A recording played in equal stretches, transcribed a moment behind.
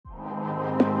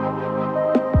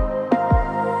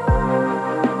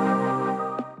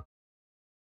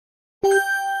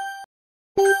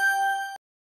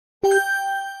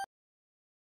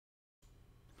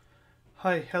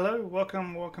Hi, hello,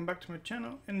 welcome back to my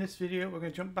channel. In this video we're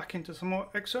going to jump back into some more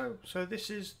EXO. So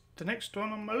this is the next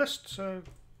one on my list, so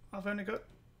I've only got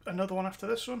another one after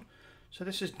this one. So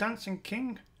this is Dancing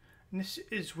King, and this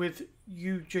is with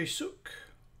Yoo Jae Suk.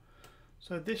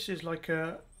 So this is like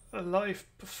a live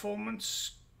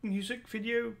performance music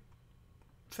video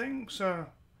thing, so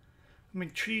I'm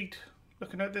intrigued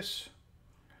looking at this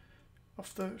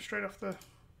straight off the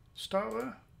start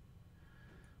there.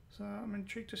 So I'm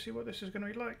intrigued to see what this is going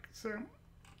to be like. So,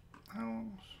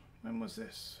 when was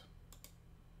this?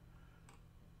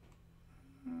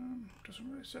 Doesn't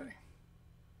really say.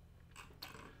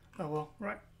 Oh well,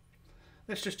 right.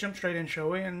 Let's just jump straight in, shall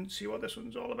we, and see what this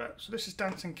one's all about. So this is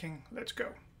Dancing King. Let's go.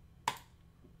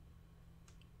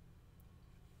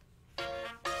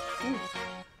 Ooh.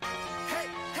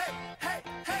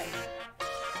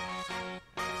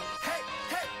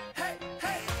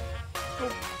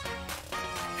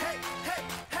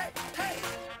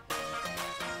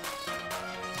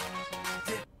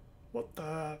 What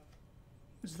the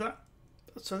is that?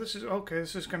 So this is okay.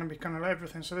 This is going to be kind of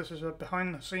everything. So this is a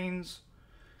behind the scenes,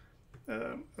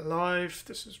 live.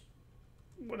 This is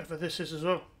whatever this is as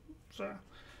well. So,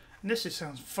 and this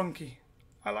sounds funky.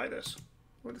 I like this.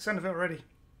 Well, the sound of it already.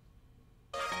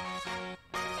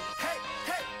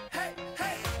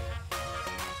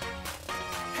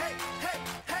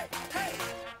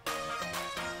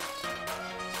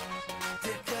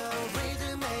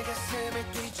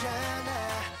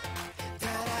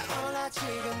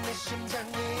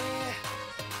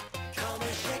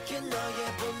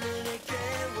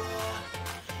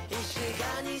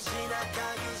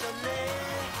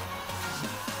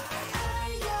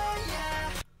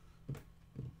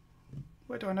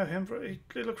 Where do I know him from?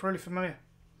 He looks really familiar.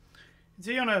 Is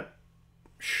he on a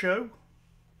show?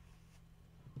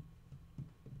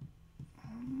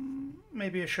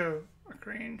 Maybe a show, a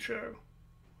Korean show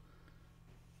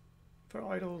for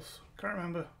idols. Can't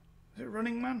remember. Is it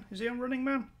Running Man? Is he on Running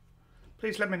Man?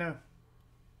 Please let me know.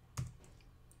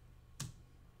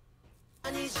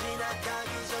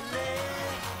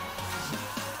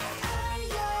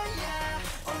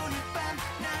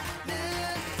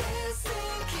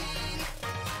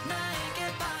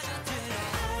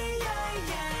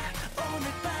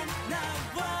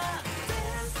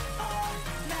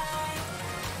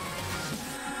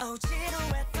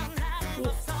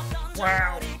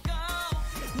 Wow.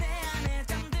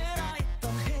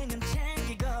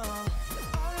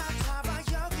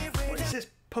 What is this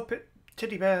puppet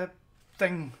teddy bear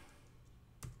thing?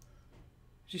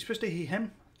 Is he supposed to be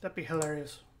him? That'd be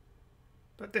hilarious.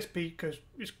 But this beat goes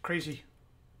is crazy.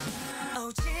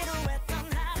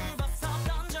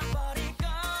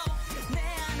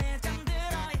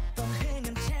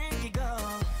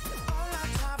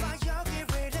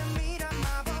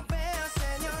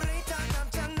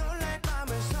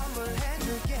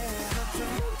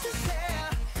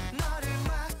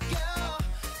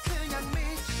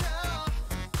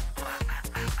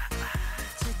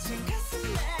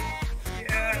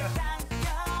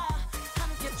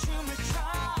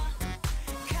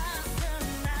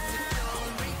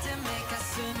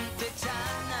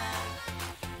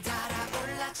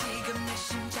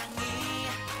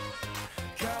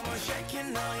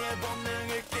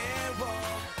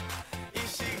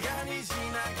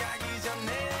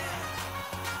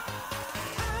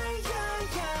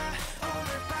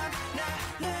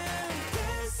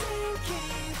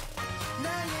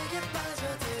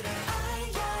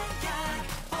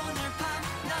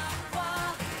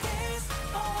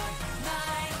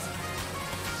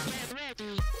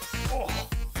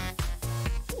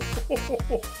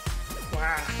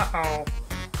 Wow.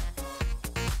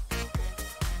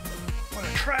 What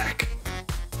a track.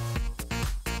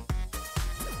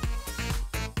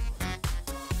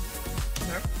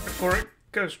 Now, before it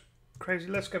goes crazy,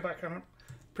 let's go back and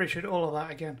appreciate all of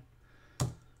that again.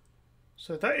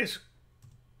 So that is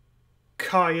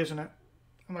Kai, isn't it?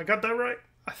 Have I got that right?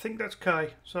 I think that's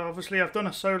Kai. So obviously I've done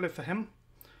a solo for him.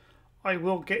 I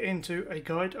will get into a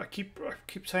guide. I keep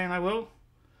saying I will.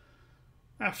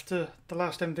 After the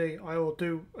last MV, I will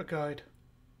do a guide.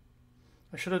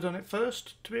 I should have done it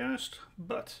first, to be honest,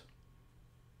 but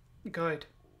guide.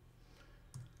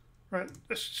 Right,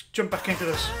 let's jump back into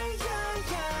this.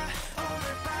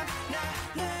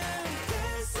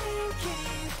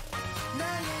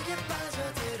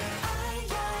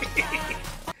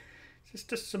 It's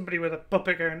just somebody with a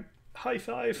puppet going, high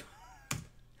five.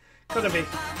 Gotta be.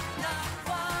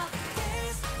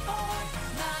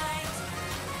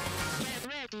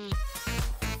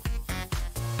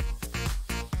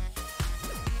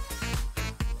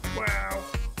 Wow.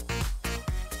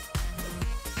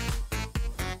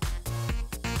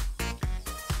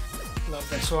 Love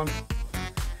this one.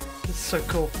 It's so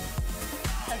cool.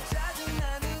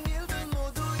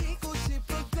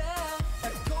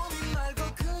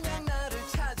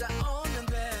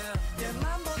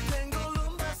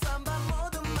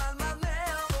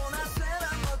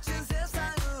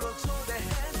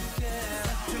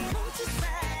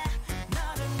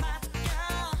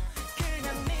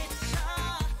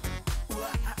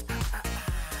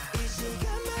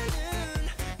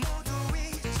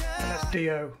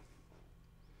 Dio,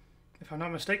 if I'm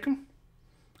not mistaken.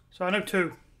 So I know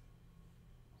two.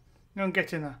 Go and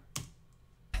get in there.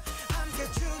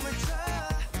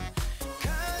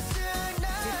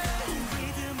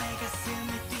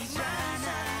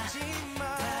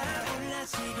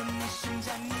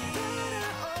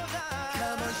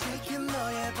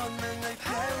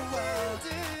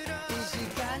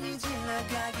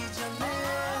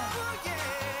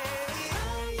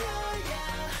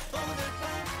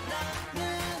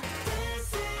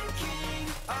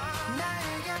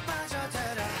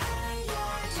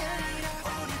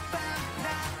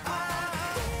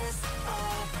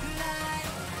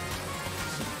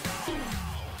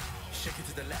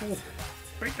 Ooh,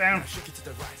 breakdown.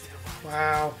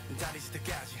 Wow.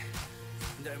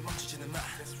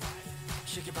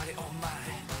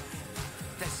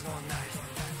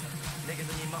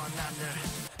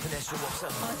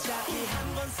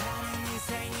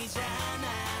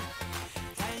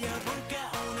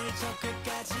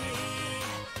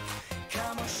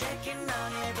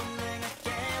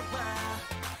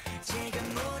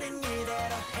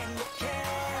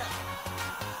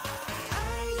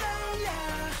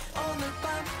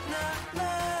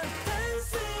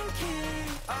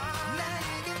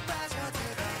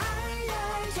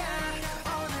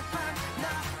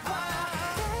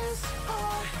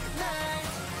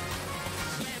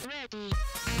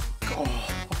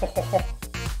 Oh,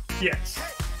 yes.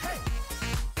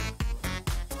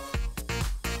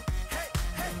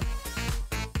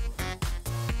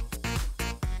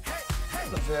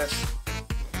 Love this.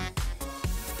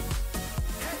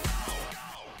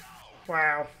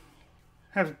 Wow.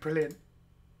 That was brilliant.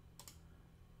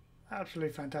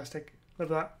 Absolutely fantastic. Love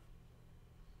that.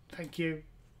 Thank you.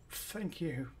 Thank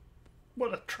you.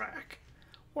 What a track.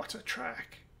 What a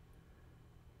track.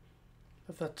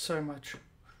 Love that so much.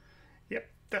 Yep,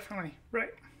 definitely.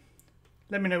 Right.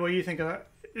 Let me know what you think of that.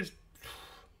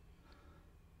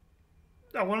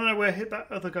 I want to know where that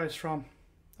other guy's from.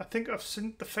 I think I've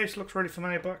seen the face looks really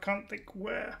familiar, but I can't think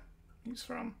where he's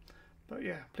from. But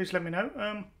yeah, please let me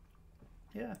know.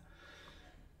 Yeah.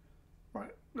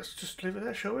 Right, let's just leave it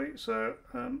there, shall we? So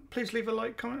please leave a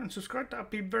like, comment and subscribe. That would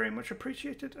be very much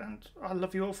appreciated, and I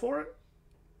love you all for it.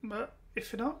 But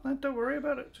if you're not, then don't worry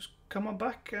about it. Just come on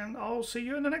back and I'll see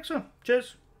you in the next one.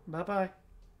 Cheers. Bye bye.